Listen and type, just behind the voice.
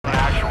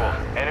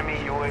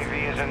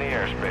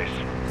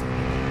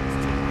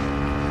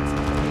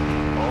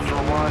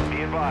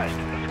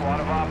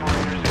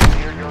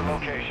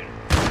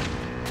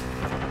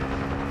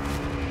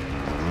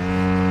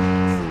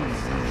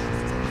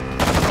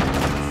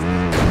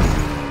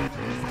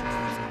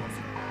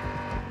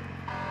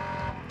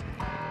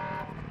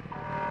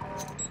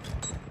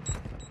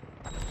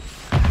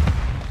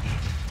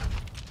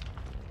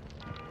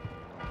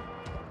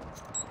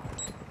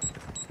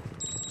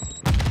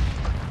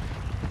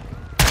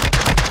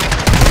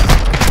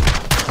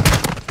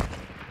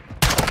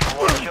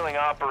Killing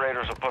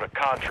operators will put a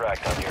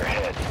contract on your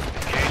head.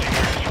 Engage at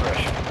your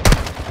discretion.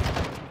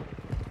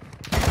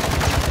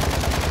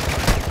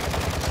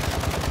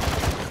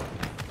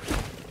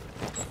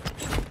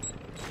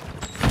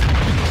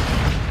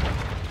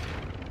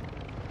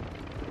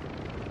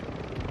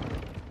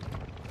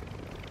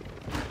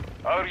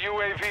 Our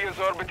UAV is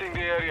orbiting the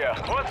area.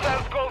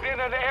 Hostiles called in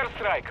an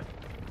airstrike.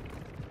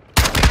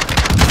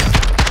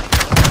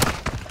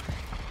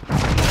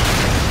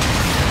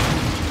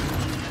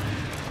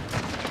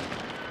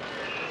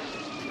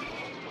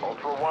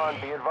 Ultra One,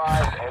 be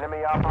advised,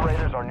 enemy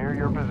operators are near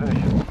your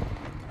position.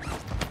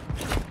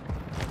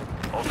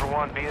 Ultra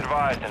One, be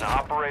advised, an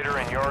operator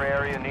in your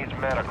area needs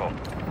medical.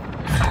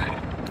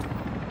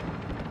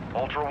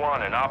 Ultra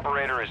One, an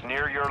operator is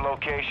near your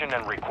location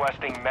and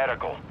requesting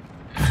medical.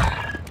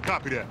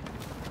 Copy that.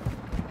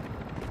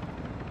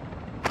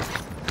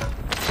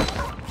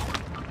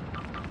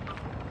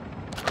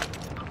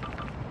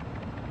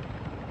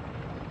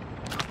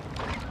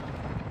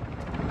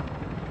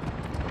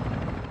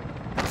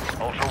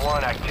 Ultra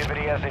One,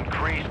 activity has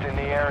increased in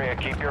the area.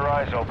 Keep your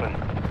eyes open.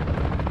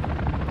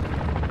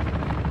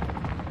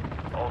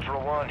 Ultra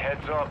One,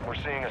 heads up. We're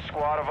seeing a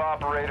squad of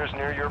operators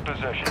near your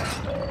position.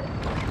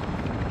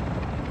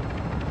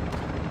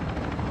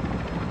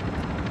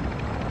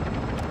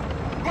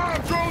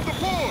 Bomb drone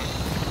deployed!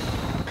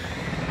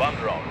 Bomb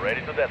drone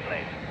ready to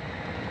detonate.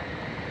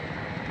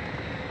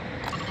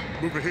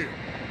 Move it here.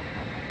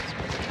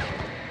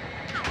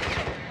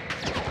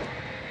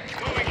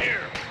 Moving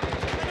here.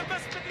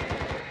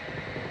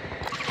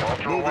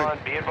 Ultra Moving. One,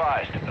 be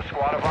advised. A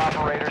squad of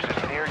operators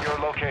is near your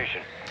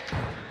location.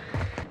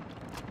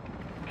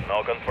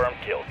 No confirmed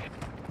kills.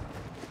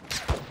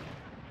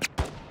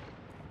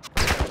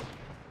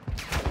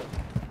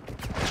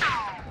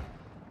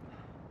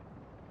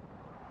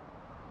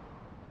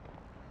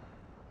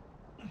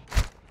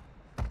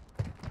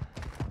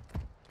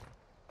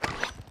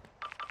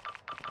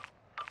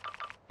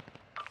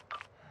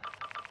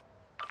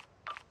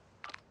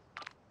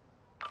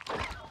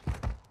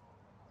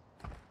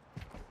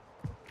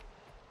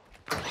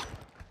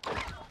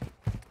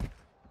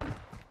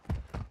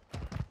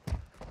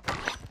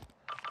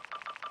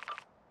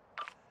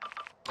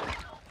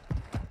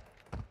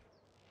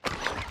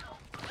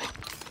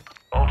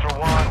 Ultra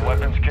One,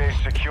 weapons case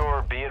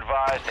secure. Be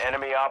advised,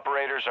 enemy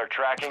operators are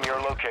tracking your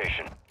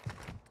location.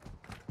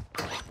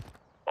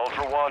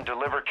 Ultra One,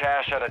 deliver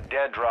cash at a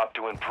dead drop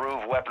to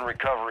improve weapon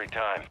recovery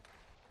time.